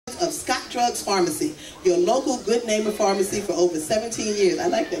Drugs Pharmacy, your local good neighbor pharmacy for over 17 years. I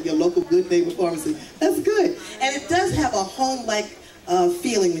like that, your local good neighbor pharmacy. That's good. And it does have a home-like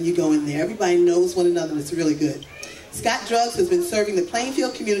feeling when you go in there. Everybody knows one another, and it's really good. Scott Drugs has been serving the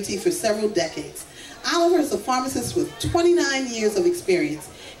Plainfield community for several decades. Oliver is a pharmacist with 29 years of experience.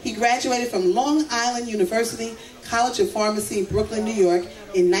 He graduated from Long Island University College of Pharmacy, Brooklyn, New York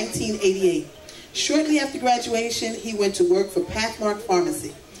in 1988. Shortly after graduation, he went to work for Pathmark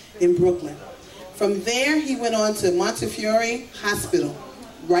Pharmacy in Brooklyn. From there, he went on to Montefiore Hospital,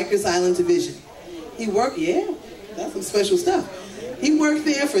 Rikers Island Division. He worked, yeah, that's some special stuff. He worked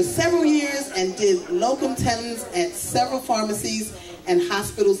there for several years and did locum tenens at several pharmacies and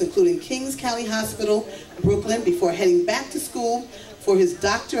hospitals, including Kings County Hospital, Brooklyn, before heading back to school for his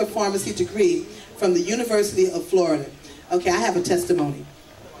Doctor of Pharmacy degree from the University of Florida. Okay, I have a testimony.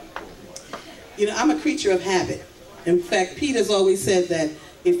 You know, I'm a creature of habit. In fact, Pete has always said that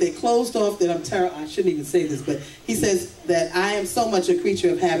if they closed off, that I'm terrible, I shouldn't even say this, but he says that I am so much a creature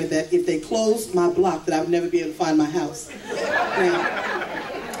of habit that if they closed my block, that I would never be able to find my house. Now,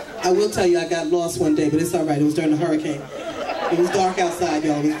 I will tell you I got lost one day, but it's all right, it was during the hurricane. It was dark outside,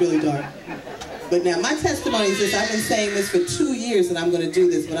 y'all, it was really dark. But now, my testimony is this: I've been saying this for 2 years that I'm going to do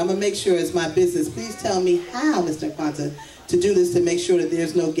this, but I'm going to make sure it's my business. Please tell me how, Mr. Quanta, to do this to make sure that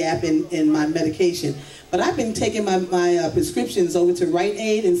there's no gap in my medication. But I've been taking my prescriptions over to Rite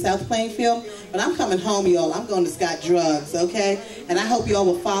Aid in South Plainfield, but I'm coming home, y'all. I'm going to Scott Drugs, okay? And I hope y'all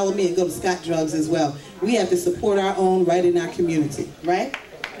will follow me and go to Scott Drugs as well. We have to support our own right in our community, right?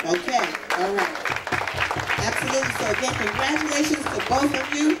 Okay, all right. Absolutely. So again, congratulations to both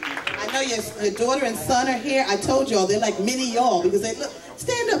of you. I know your daughter and son are here. I told y'all, they're like mini y'all because they look.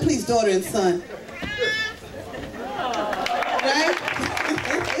 Stand up, please, daughter and son. Right?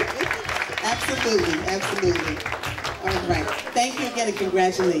 Absolutely, absolutely. All right. Thank you again and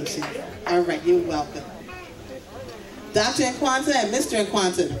congratulations. All right, you're welcome. Dr. Nkwanta and Mr.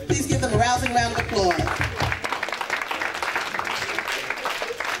 Nkwanta, please give them a rousing round of applause.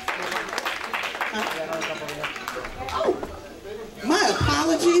 Oh, my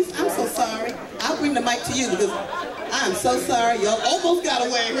apologies. I'm so sorry. I'll bring the mic to you because I'm so sorry. Y'all almost got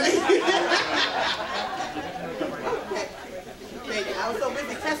away, right? I was so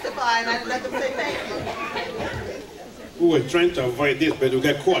busy testifying, I didn't let them say thank you. We were trying to avoid this, but we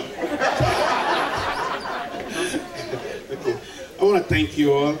got caught. Okay. I want to thank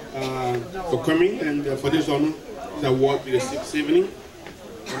you all for coming and for this honor, this award this evening.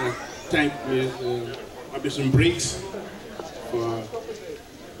 I want to thank Ms. Robinson Briggs for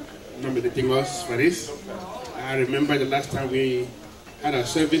nominating us for this. I remember the last time we had our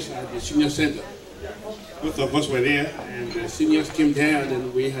service at the senior center. Both of us were there, and the seniors came there, and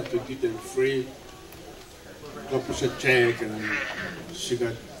then we had to give them free blood pressure check and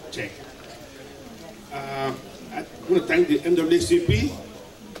sugar check. I want to thank the NAACP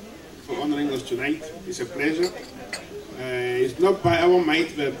for honoring us tonight. It's a pleasure. It's not by our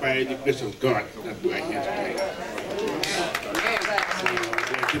might, but by the grace of God that we are here tonight. So,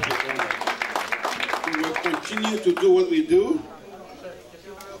 we will continue to do what we do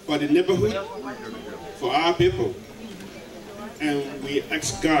for the neighborhood, for our people, and we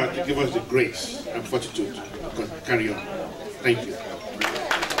ask God to give us the grace and fortitude to carry on. Thank you.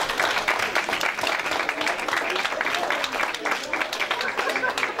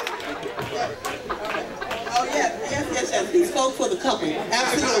 Oh yes. He spoke for the couple.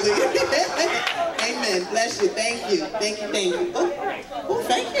 Absolutely. Amen. Bless you. Thank you. Thank you. Oh,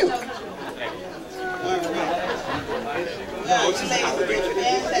 thank you. All right. Oh, you ladies did a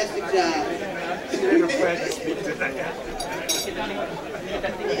fantastic job.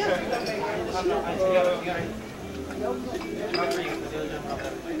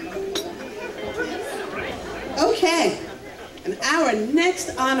 Okay, and our next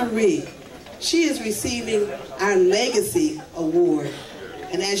honoree, she is receiving our Legacy Award.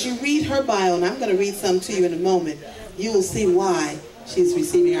 And as you read her bio, and I'm going to read some to you in a moment, you will see why she's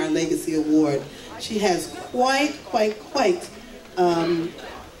receiving our Legacy Award. She has quite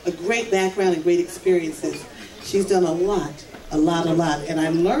a great background and great experiences. She's done a lot. And I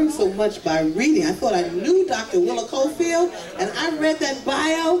learned so much by reading. I thought I knew Dr. Willa Cofield, and I read that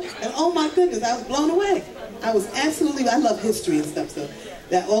bio, and oh my goodness, I was blown away. I love history and stuff, so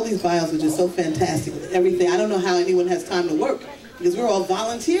that all these bios are just so fantastic with everything. I don't know how anyone has time to work, because we're all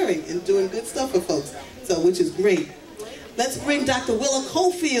volunteering and doing good stuff for folks, so which is great. Let's bring Dr. Willa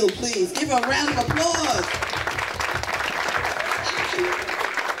Cofield, please. Give her a round of applause.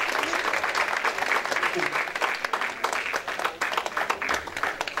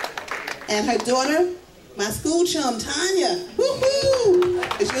 And her daughter, my school chum, Tanya. Woohoo!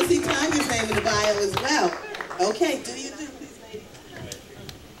 As you'll see, Tanya's bio as well. Okay, do you do, please, lady?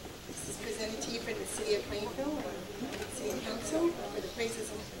 This is presented to you from the City of Plainfield, City Council, for the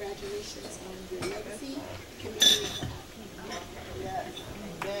praises and congratulations on your legacy, community. Yes.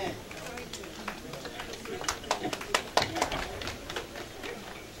 Amen.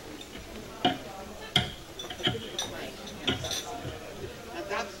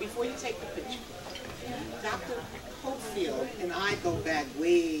 Before you take the picture, Dr. Cofield and I go back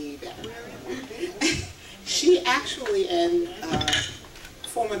way back. She actually and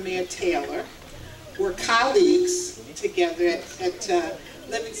former Mayor Taylor were colleagues together at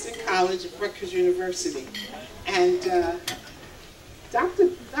Livingston College at Rutgers University. And Dr.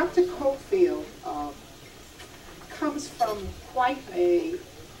 Cofield comes from quite a,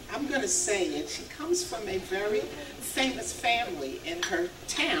 I'm going to say it, she comes from a very famous family in her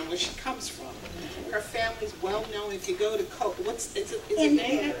town where she comes from. Her family's well known. If you go to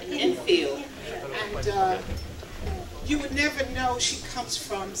Enfield, and you would never know she comes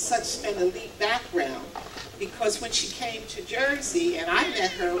from such an elite background, because when she came to Jersey, and I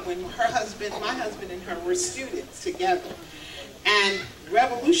met her when my husband and her were students together, and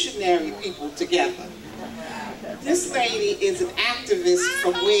revolutionary people together. This lady is an activist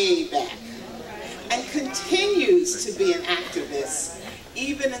from way back, and continues to be an activist,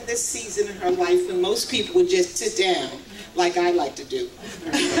 even in this season in her life when most people would just sit down, like I like to do.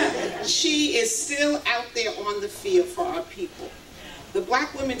 She is still out there on the field for our people. The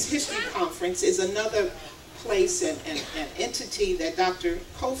Black Women's History Conference is another place and entity that Dr.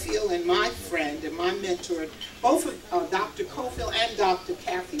 Cofield and my friend and my mentor, both Dr. Cofield and Dr.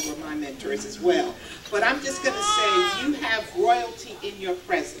 Kathy were my mentors as well. But I'm just going to say you have royalty in your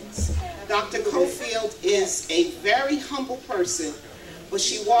presence. Dr. Cofield is a very humble person, but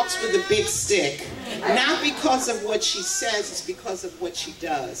she walks with a big stick. Not because of what she says, it's because of what she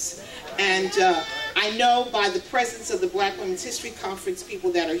does. And I know by the presence of the Black Women's History Conference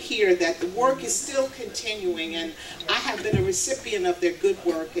people that are here that the work is still continuing, and I have been a recipient of their good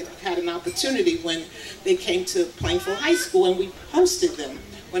work and had an opportunity when they came to Plainfield High School, and we hosted them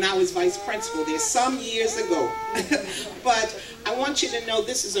when I was vice principal there some years ago. But I want you to know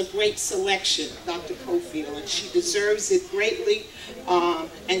this is a great selection, Dr. Cofield, and she deserves it greatly.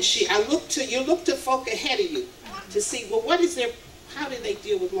 And you look to folk ahead of you to see, well, how do they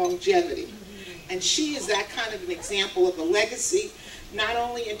deal with longevity? And she is that kind of an example of a legacy, not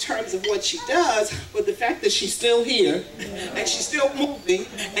only in terms of what she does, but the fact that she's still here, and she's still moving,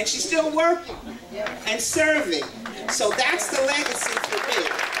 and she's still working, and serving. So that's the legacy for me.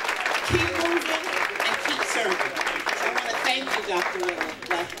 Keep moving and keep serving. So I want to thank you, Dr.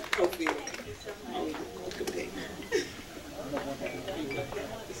 Willa Cofield.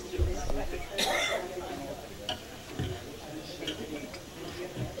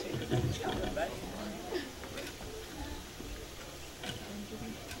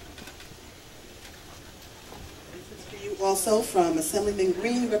 Also from Assemblyman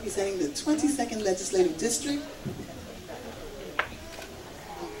Green, representing the 22nd Legislative District.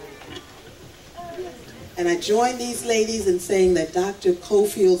 And I join these ladies in saying that Dr.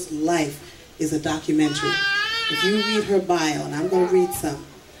 Cofield's life is a documentary. If you read her bio, and I'm going to read some.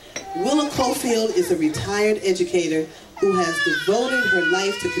 Willa Cofield is a retired educator who has devoted her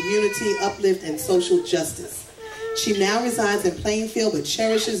life to community uplift and social justice. She now resides in Plainfield but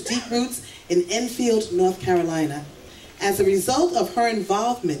cherishes deep roots in Enfield, North Carolina. As a result of her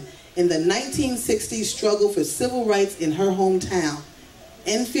involvement in the 1960s struggle for civil rights in her hometown,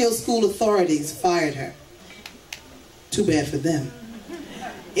 Enfield school authorities fired her. Too bad for them.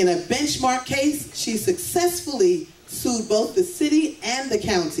 In a benchmark case, she successfully sued both the city and the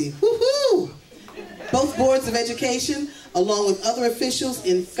county. Woohoo! Both boards of education, along with other officials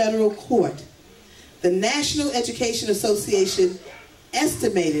in federal court. The National Education Association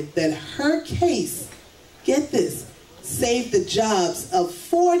estimated that her case, get this, saved the jobs of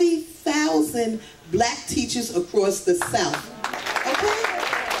 40,000 black teachers across the South. Okay?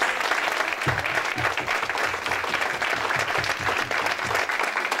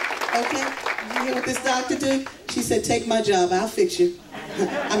 Okay? You hear what this doctor did? She said, take my job, I'll fix you.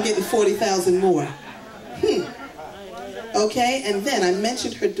 I'm getting 40,000 more. Okay, and then I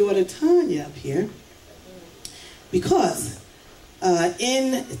mentioned her daughter Tanya up here because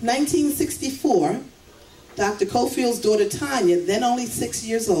in 1964, Dr. Cofield's daughter Tanya, then only 6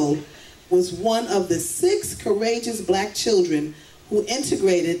 years old, was one of the 6 courageous black children who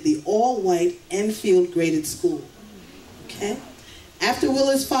integrated the all-white Enfield graded school. Okay? After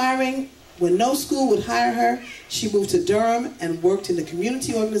Willa's firing, when no school would hire her, she moved to Durham and worked in the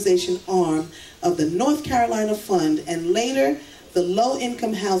community organization arm of the North Carolina Fund, and later the Low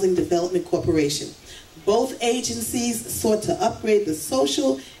Income Housing Development Corporation. Both agencies sought to upgrade the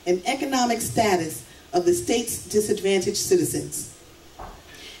social and economic status of the state's disadvantaged citizens.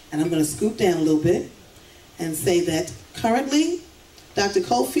 And I'm going to scoot down a little bit and say that currently, Dr.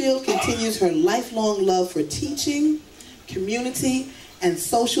 Cofield continues her lifelong love for teaching, community, and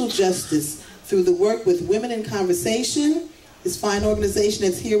social justice through the work with Women in Conversation, this fine organization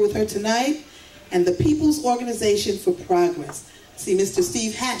that's here with her tonight, and the People's Organization for Progress. I see Mr.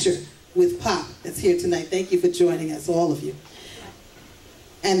 Steve Hatcher with POP that's here tonight. Thank you for joining us, all of you.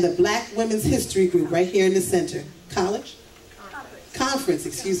 And the Black Women's History Group right here in the center. Conference,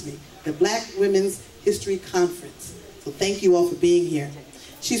 excuse me. The Black Women's History Conference. So thank you all for being here.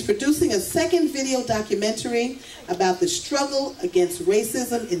 She's producing a second video documentary about the struggle against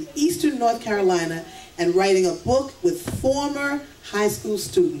racism in Eastern North Carolina and writing a book with former high school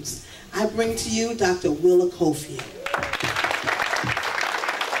students. I bring to you Dr. Willa Cofield.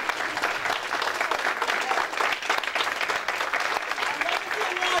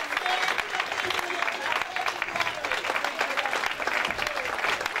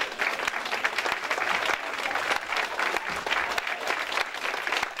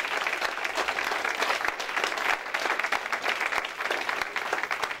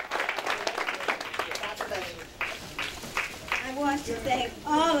 I want to thank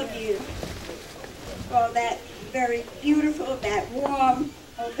all of you for that very beautiful, that warm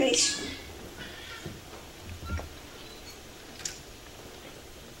ovation.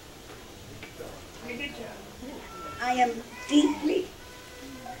 I am deeply,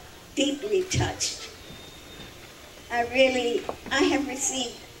 deeply touched. I have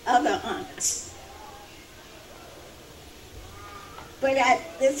received other honors. But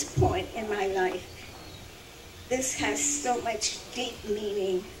at this point in my life, this has so much deep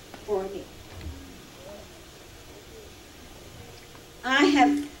meaning for me.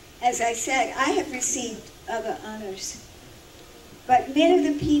 As I said, I have received other honors, but many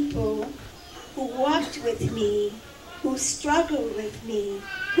of the people who walked with me, who struggled with me,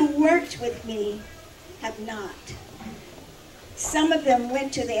 who worked with me, have not. Some of them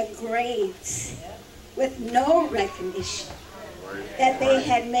went to their graves with no recognition that they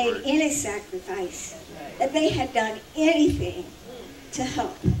had made any sacrifice, that they had done anything to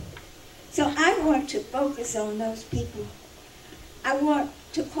help. So I want to focus on those people. I want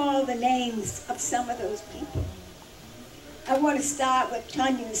to call the names of some of those people. I want to start with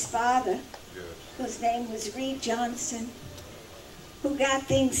Tanya's father, whose name was Reed Johnson, who got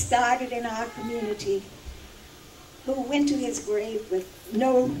things started in our community, who went to his grave with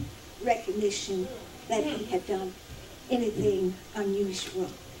no recognition that he had done anything unusual.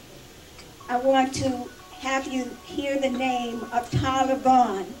 I want to have you hear the name of Tyler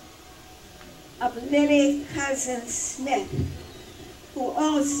Vaughn, of Lily Cousins Smith, who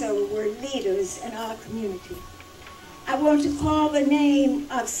also were leaders in our community. I want to call the name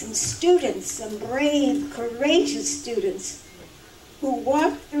of some students, some brave, courageous students who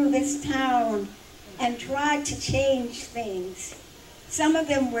walked through this town and tried to change things. Some of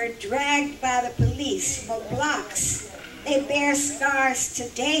them were dragged by the police for blocks. They bear scars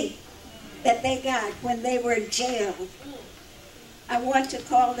today that they got when they were jailed. I want to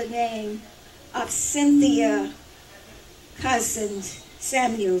call the name of Cynthia Cousins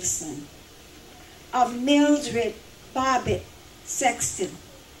Samuelson, of Mildred Bobbitt Sexton,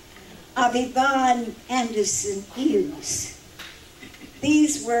 of Yvonne Anderson Hughes.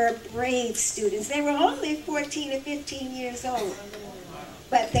 These were brave students. They were only 14 or 15 years old,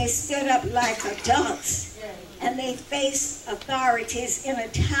 but they stood up like adults, and they faced authorities in a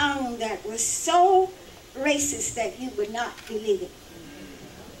town that was so racist that you would not believe it.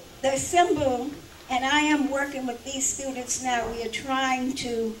 The symbol, and I am working with these students now, we are trying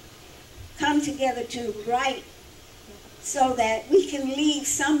to come together to write so that we can leave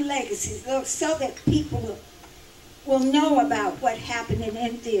some legacies, so that people will know about what happened in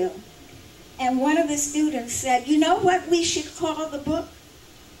Enfield. And one of the students said, you know what we should call the book?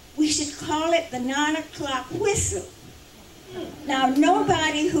 We should call it the 9 o'clock whistle. Now,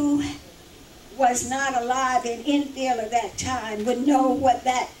 nobody who was not alive in Enfield at that time would know what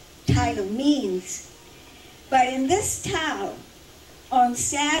that title means. But in this town, on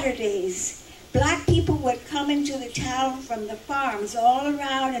Saturdays, black people would come into the town from the farms all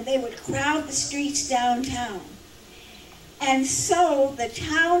around, and they would crowd the streets downtown. And so the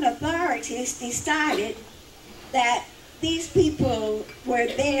town authorities decided that these people were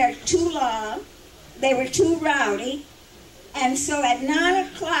there too long, they were too rowdy, and so at 9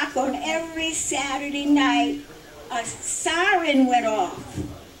 o'clock on every Saturday night, a siren went off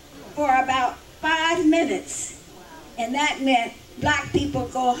for about 5 minutes, and that meant black people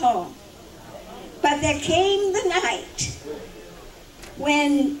go home. But there came the night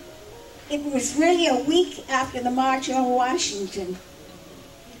when it was really a week after the March on Washington,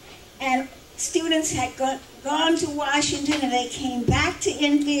 and students had gone to Washington, and they came back to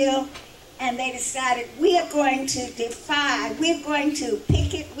Enfield, and they decided, we are going to defy, we're going to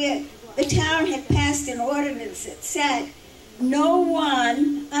picket. The town had passed an ordinance that said no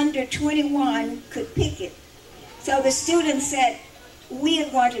one under 21 could picket. So the students said, we are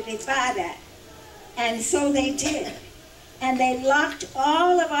going to defy that. And so they did. And they locked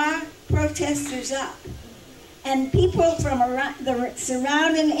all of our protesters up. And people from around the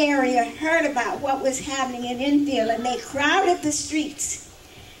surrounding area heard about what was happening in Enfield, and they crowded the streets.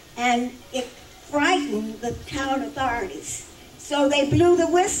 And it frightened the town authorities. So they blew the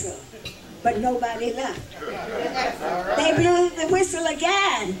whistle, but nobody left. They blew the whistle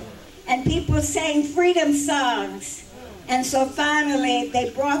again, and people sang freedom songs. And so finally, they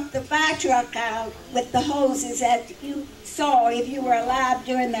brought the fire truck out with the hoses that you saw if you were alive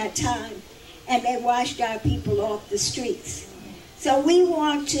during that time, and they washed our people off the streets. So we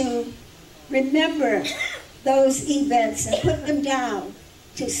want to remember those events and put them down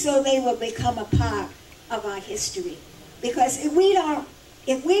so they will become a part of our history. Because if we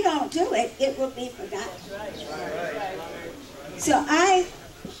don't do it, it will be forgotten. So I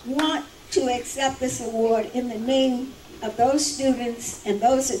want to accept this award in the name of those students and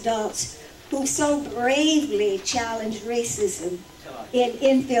those adults who so bravely challenged racism in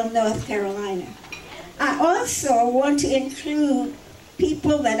Enfield, North Carolina. I also want to include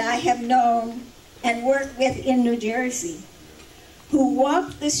people that I have known and worked with in New Jersey who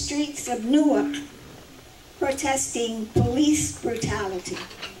walked the streets of Newark protesting police brutality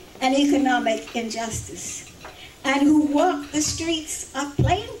and economic injustice, and who walked the streets of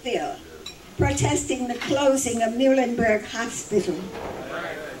Plainfield protesting the closing of Muhlenberg Hospital.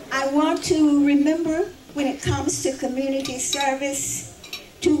 I want to remember, when it comes to community service,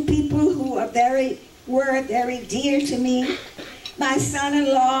 two people who were very dear to me. My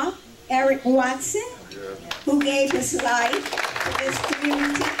son-in-law, Eric Watson, who gave his life to this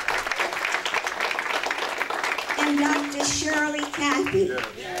community, and Dr. Shirley Cathy,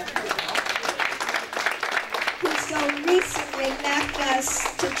 who so recently left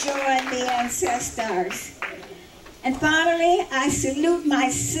us to join the Ancestors. And finally, I salute my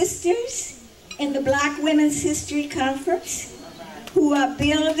sisters in the Black Women's History Conference, who are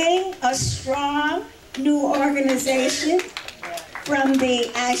building a strong new organization from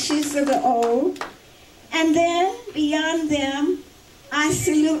the ashes of the old. And then, beyond them, I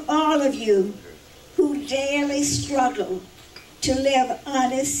salute all of you who daily struggle to live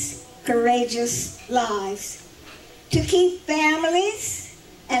honest, courageous lives, to keep families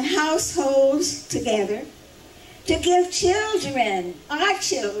and households together, to give children, our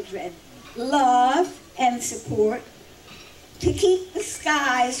children, love and support, to keep the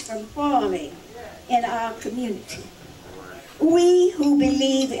skies from falling in our community. We who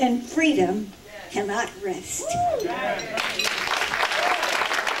believe in freedom cannot rest.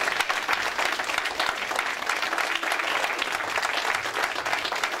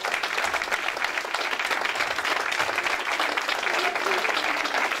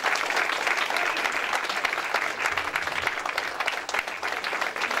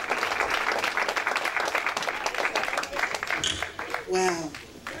 Wow.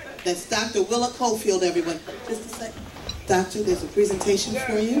 That's Dr. Willa Cofield, everyone. Just a second. Doctor, there's a presentation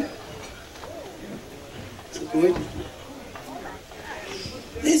for you. So good.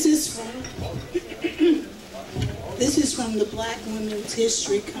 This is from the Black Women's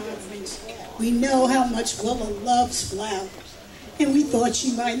History Conference. We know how much Willa loves flowers, and we thought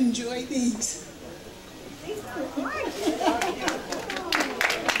she might enjoy these.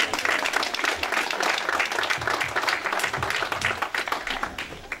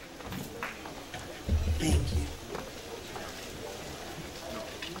 Thank you.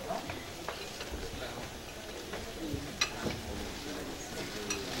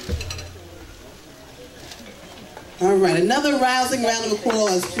 All right, another rousing round of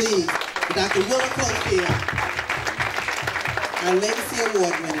applause, please, for Dr. Willa Cofield, our Legacy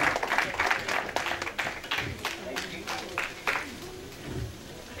Award winner.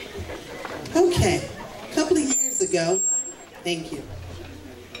 Okay, a couple of years ago, thank you,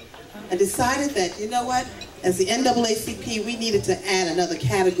 I decided that, you know what, as the NAACP, we needed to add another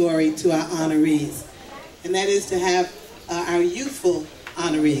category to our honorees, and that is to have our youthful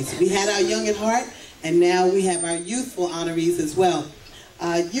honorees. We had our young at heart, and now we have our youthful honorees as well.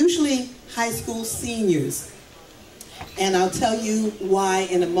 Usually high school seniors. And I'll tell you why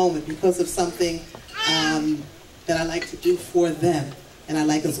in a moment, because of something that that I like to do for them. And I'd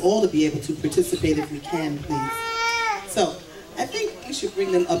like us all to be able to participate if we can, please. So, I think we should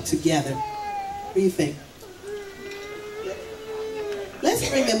bring them up together. What do you think? Let's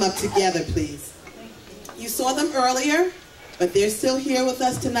bring them up together, please. You saw them earlier, but they're still here with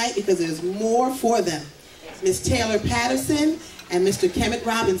us tonight because there's more for them. Ms. Taylor Patterson and Mr. Kemet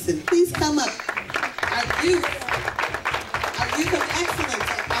Robinson, please come up. Our youth of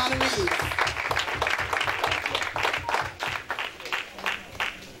excellence honorees.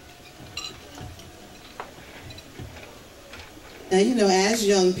 Now, you know, as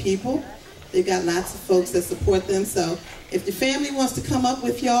young people, they've got lots of folks that support them, so if your family wants to come up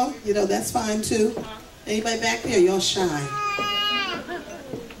with y'all, you know, that's fine too. Anybody back there? Y'all shy?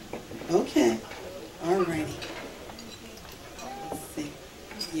 Okay. All righty. Let's see.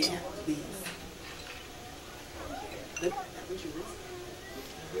 Yeah, please. Look, that was yours.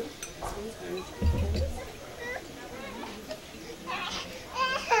 This one's hers.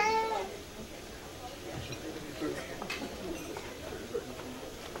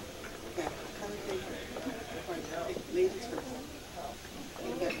 Ladies first.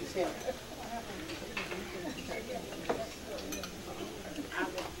 You got your chair.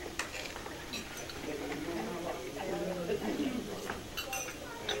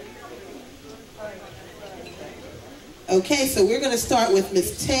 Okay, so we're going to start with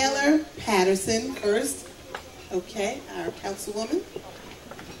Ms. Taylor Patterson first. Okay, our councilwoman.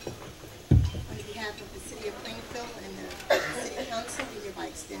 On behalf of the City of Plainfield and the City Council, we hereby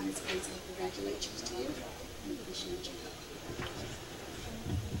extend this praise and congratulations to you. We appreciate you.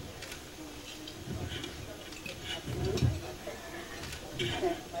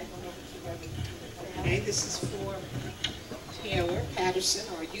 Okay, this is for Taylor Patterson,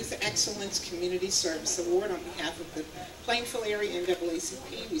 our Youth Excellence Community Service Award. On behalf of the Plainfield Area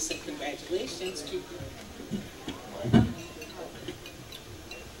NAACP, we say congratulations to you.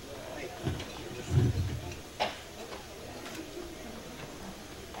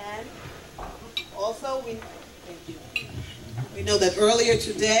 And also, we know that earlier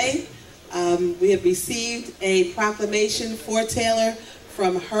today, we have received a proclamation for Taylor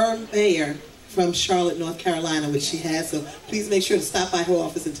from her mayor from Charlotte, North Carolina, which she has, so please make sure to stop by her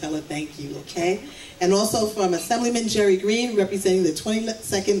office and tell her thank you, okay? And also from Assemblyman Jerry Green, representing the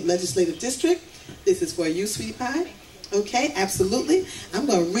 22nd Legislative District. This is for you, sweetie pie. Okay, absolutely. I'm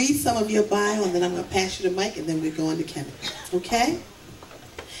going to read some of your bio, and then I'm going to pass you the mic, and then we're going to Kevin, okay?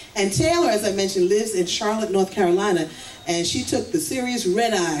 And Taylor, as I mentioned, lives in Charlotte, North Carolina, and she took the serious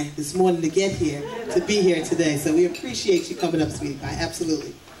red eye this morning to get here, to be here today. So we appreciate you coming up, sweetie pie,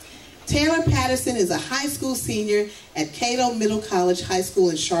 absolutely. Taylor Patterson is a high school senior at Cato Middle College High School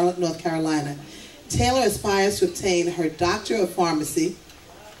in Charlotte, North Carolina. Taylor aspires to obtain her Doctor of Pharmacy.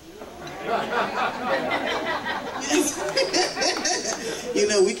 You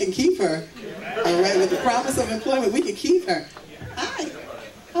know, we can keep her. All right, with the promise of employment, we can keep her. Hi,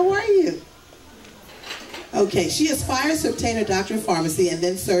 how are you? Okay, she aspires to obtain her Doctor of Pharmacy and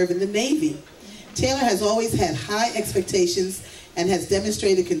then serve in the Navy. Taylor has always had high expectations and has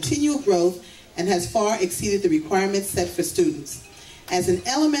demonstrated continual growth and has far exceeded the requirements set for students. As an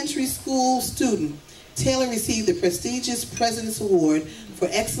elementary school student, Taylor received the prestigious President's Award for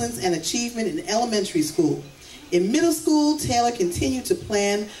Excellence and Achievement in Elementary School. In middle school, Taylor continued to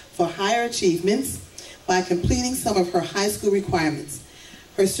plan for higher achievements by completing some of her high school requirements.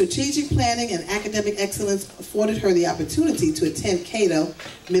 Her strategic planning and academic excellence afforded her the opportunity to attend Cato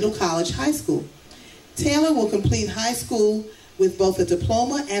Middle College High School. Taylor will complete high school with both a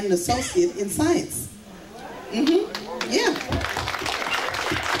diploma and an associate in science. Yeah.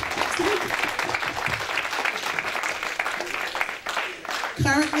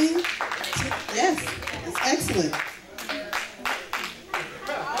 Currently, yes, it's excellent.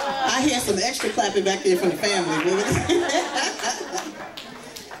 I hear some extra clapping back there from the family.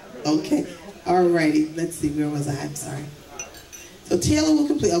 Okay, all righty. Let's see, where was I? I'm sorry. So Taylor will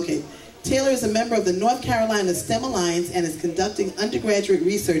complete, okay. Taylor is a member of the North Carolina STEM Alliance and is conducting undergraduate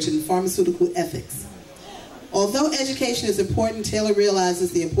research in pharmaceutical ethics. Although education is important, Taylor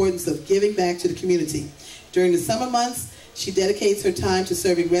realizes the importance of giving back to the community. During the summer months, she dedicates her time to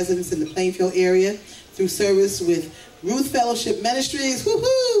serving residents in the Plainfield area through service with Ruth Fellowship Ministries,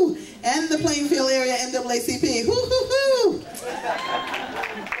 whoo-hoo, and the Plainfield area NAACP, whoo-hoo-hoo.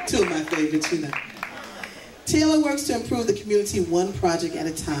 Two of my favorites, you know. Taylor works to improve the community one project at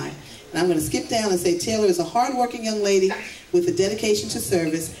a time. And I'm going to skip down and say Taylor is a hardworking young lady with a dedication to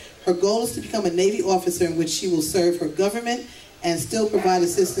service. Her goal is to become a Navy officer in which she will serve her government and still provide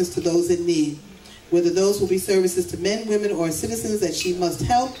assistance to those in need. Whether those will be services to men, women, or citizens that she must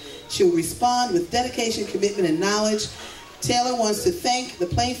help, she will respond with dedication, commitment, and knowledge. Taylor wants to thank the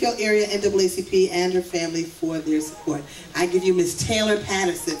Plainfield area NAACP and her family for their support. I give you Miss Taylor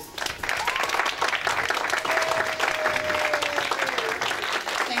Patterson.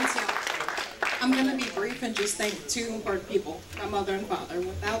 Thanks, y'all. I'm going to be brief and just thank two important people, my mother and father.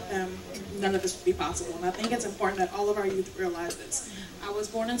 Without them, none of this would be possible. And I think it's important that all of our youth realize this. I was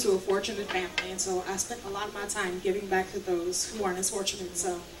born into a fortunate family, and so I spent a lot of my time giving back to those who aren't as fortunate.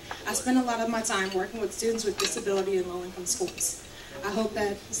 So I spend a lot of my time working with students with disability in low-income schools. I hope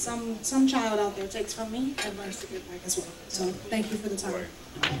that some child out there takes from me and learns to give back as well. So thank you for the time.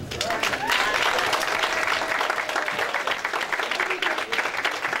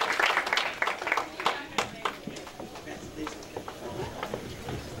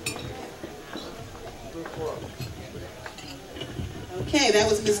 Okay, that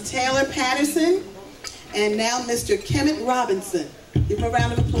was Ms. Taylor Patterson, and now Mr. Kemet Robinson. Give him a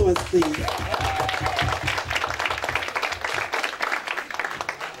round of applause, please. On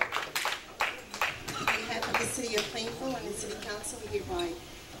behalf of the City of Plainfield and the City Council, we hereby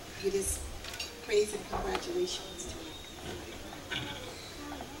give this praise and congratulations to you.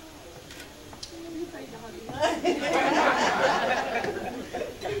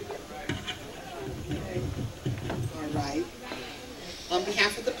 All right. On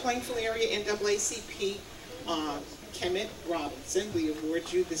behalf of the Plainfield area NAACP, Kemet Robinson, we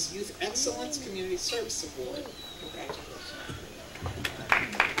award you this Youth Excellence Community Service Award. Congratulations.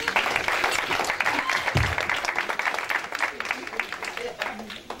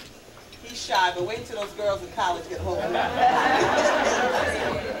 He's shy, but wait until those girls in college get hold of him.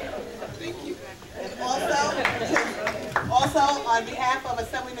 Thank you. And also, on behalf of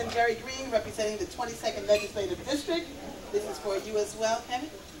Assemblyman Derrick Green, representing the 22nd Legislative District, this is for you as well, Kevin.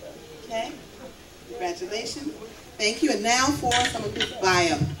 Okay. Congratulations. Thank you. And now for some of his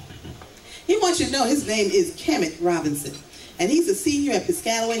bio. He wants you to know his name is Kemet Robinson, and he's a senior at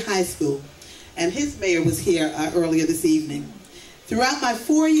Piscataway High School. And his mayor was here earlier this evening. Throughout my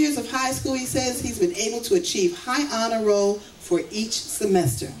 4 years of high school, he says he's been able to achieve high honor roll for each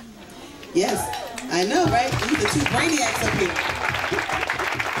semester. Yes, I know, right? These are two brainiacs up here.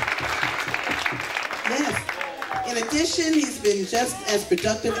 Yes. In addition, he's been just as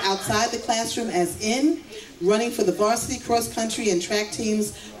productive outside the classroom as in, running for the varsity cross country and track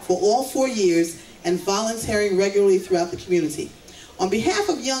teams for all 4 years and volunteering regularly throughout the community. On behalf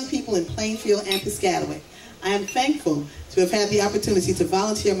of young people in Plainfield and Piscataway, I am thankful to have had the opportunity to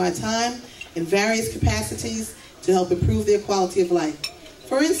volunteer my time in various capacities to help improve their quality of life.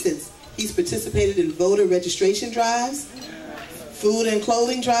 For instance, he's participated in voter registration drives, food and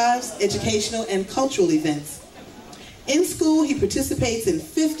clothing drives, educational and cultural events. In school, he participates in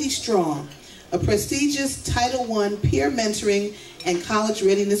 50 Strong, a prestigious Title I peer mentoring and college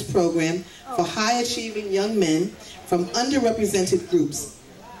readiness program for high-achieving young men from underrepresented groups.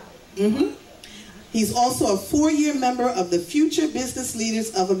 He's also a 4-year member of the Future Business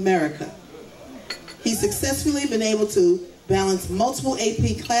Leaders of America. He's successfully been able to balance multiple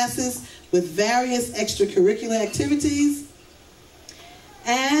AP classes with various extracurricular activities,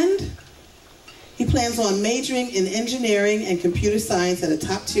 and he plans on majoring in engineering and computer science at a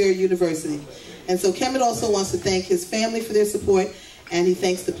top-tier university. And so Kemet also wants to thank his family for their support, and he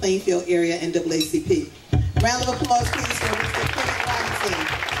thanks the Plainfield area NAACP. Round of applause, please, for Mr. Kemet Robinson.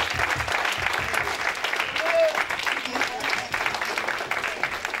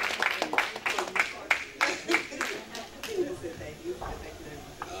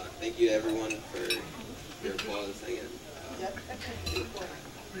 Thank you to everyone for your applause again.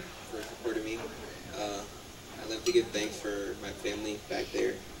 For supporting me. I'd like to give thanks for my family back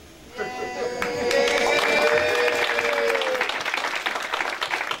there. Yeah, I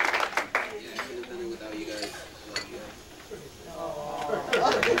couldn't have done it without you guys. I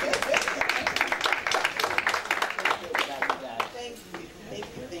love you guys.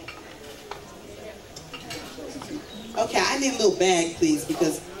 Okay, I need a little bag, please,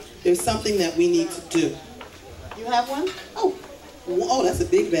 because there's something that we need to do. You have one? Oh, that's a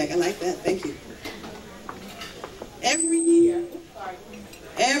big bag. I like that. Thank you. Every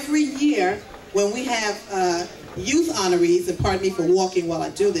year when we have youth honorees, and pardon me for walking while I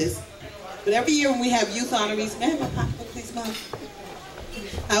do this, but every year when we have youth honorees, may I have a pocketbook, please, Mom?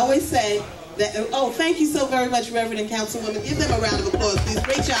 I always say that, oh, thank you so very much, Reverend and Councilwoman. Give them a round of applause, please.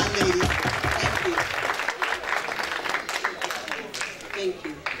 Great job, ladies. Thank you. Thank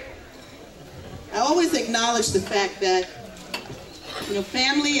you. I always acknowledge the fact that, you know,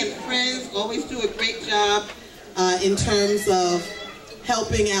 family and friends always do a great job in terms of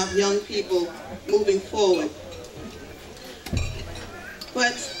helping out young people moving forward.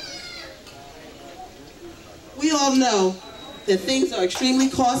 But we all know that things are extremely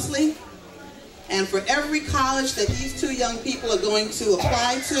costly, and for every college that these two young people are going to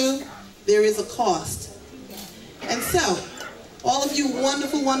apply to, there is a cost. And so, all of you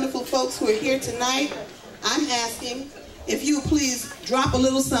wonderful, wonderful folks who are here tonight, I'm asking if you please drop a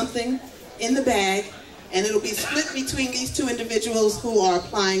little something in the bag, and it'll be split between these two individuals who are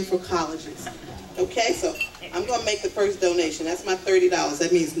applying for colleges. Okay, so I'm going to make the first donation. That's my $30.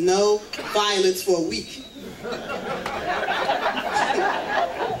 That means no violence for a week. All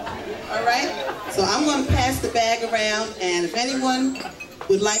right? So I'm going to pass the bag around, and if anyone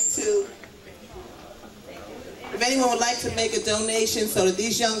would like to make a donation so that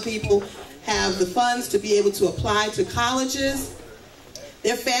these young people have the funds to be able to apply to colleges.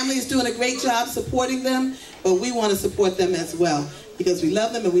 Their family is doing a great job supporting them, but we want to support them as well because we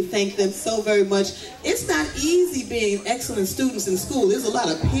love them and we thank them so very much. It's not easy being excellent students in school. There's a lot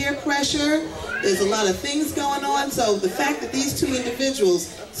of peer pressure. There's a lot of things going on. So the fact that these two individuals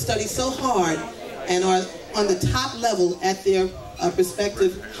study so hard and are on the top level at their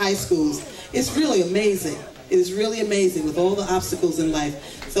respective high schools, it's really amazing. It is really amazing with all the obstacles in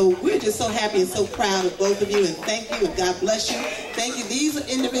life. So we're just so happy and so proud of both of you, and thank you, and God bless you. Thank you. These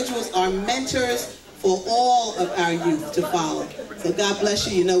individuals are mentors for all of our youth to follow. So God bless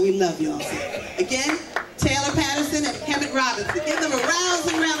you. You know we love y'all. Again, Taylor Patterson and Kevin Robinson. Give them a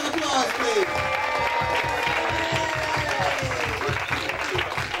rousing round of applause, please.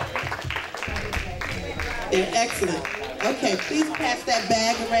 They're excellent. Okay, please pass that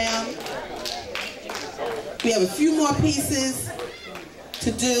bag around. We have a few more pieces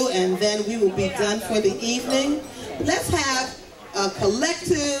to do, and then we will be done for the evening. Let's have a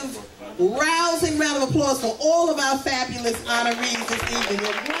collective, rousing round of applause for all of our fabulous honorees this evening.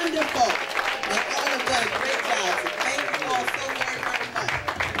 You're wonderful, and all have done a great job. So thank you all so very, very much.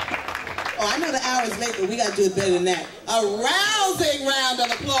 Oh, I know the hour is late, but we got to do it better than that. A rousing round of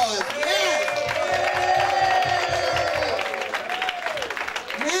applause. Yes.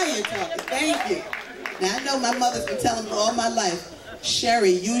 Now you're talking. Thank you. Now, I know my mother's been telling me all my life, Sherry,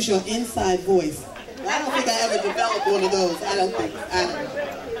 use your inside voice. I don't think I ever developed one of those. I don't know.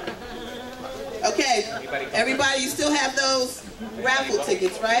 Okay, everybody, you still have those raffle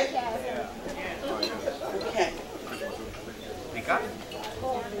tickets, right? Okay.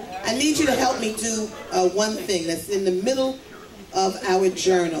 I need you to help me do one thing that's in the middle of our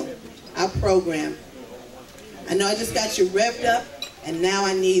journal, our program. I know I just got you revved up, and now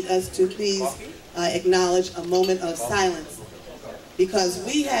I need us to please acknowledge a moment of silence, because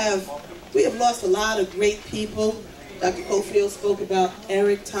we have lost a lot of great people. Dr. Cofield spoke about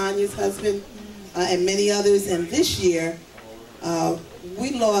Derrick, Tanya's husband, and many others. And this year,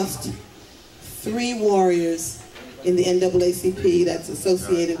 we lost 3 warriors in the NAACP that's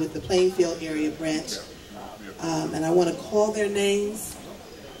associated with the Plainfield area branch. And I want to call their names,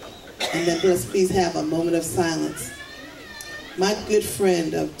 and then let's please have a moment of silence. My good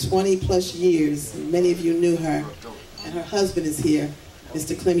friend of 20 plus years, many of you knew her, and her husband is here,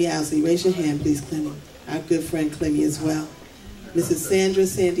 Mr. Clemmy Owsley. Raise your hand, please, Clemmy. Our good friend Clemmy as well. Mrs.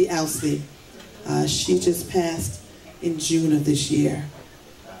 Sandy Owsley. She just passed in June of this year.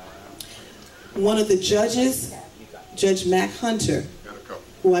 One of the judges, Judge Mac Hunter,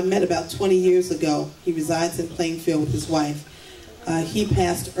 who I met about 20 years ago, he resides in Plainfield with his wife. He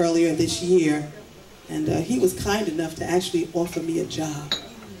passed earlier this year, and he was kind enough to actually offer me a job.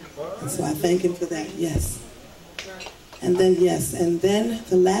 And so I thank him for that, yes. And then, yes, and then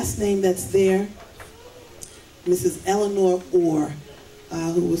the last name that's there, Mrs. Eleanor Orr,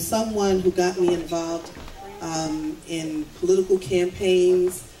 who was someone who got me involved in political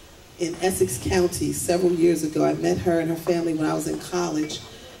campaigns in Essex County several years ago. I met her and her family when I was in college,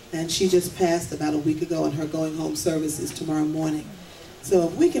 and she just passed about a week ago, and her going home service is tomorrow morning. So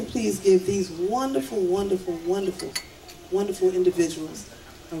if we can please give these wonderful, wonderful, wonderful, wonderful individuals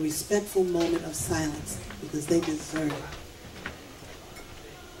a respectful moment of silence, because they deserve it.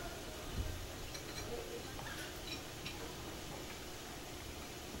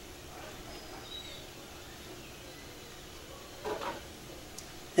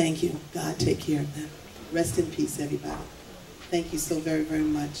 Thank you. God take care of them. Rest in peace, everybody. Thank you so very, very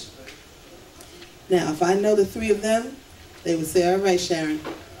much. Now, if I know the 3 of them, they would say, all right, Sharon,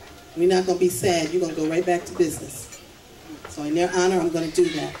 we're not going to be sad. You're going to go right back to business. So in their honor, I'm going to do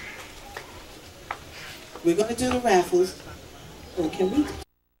that. We're going to do the raffles. Oh, can we?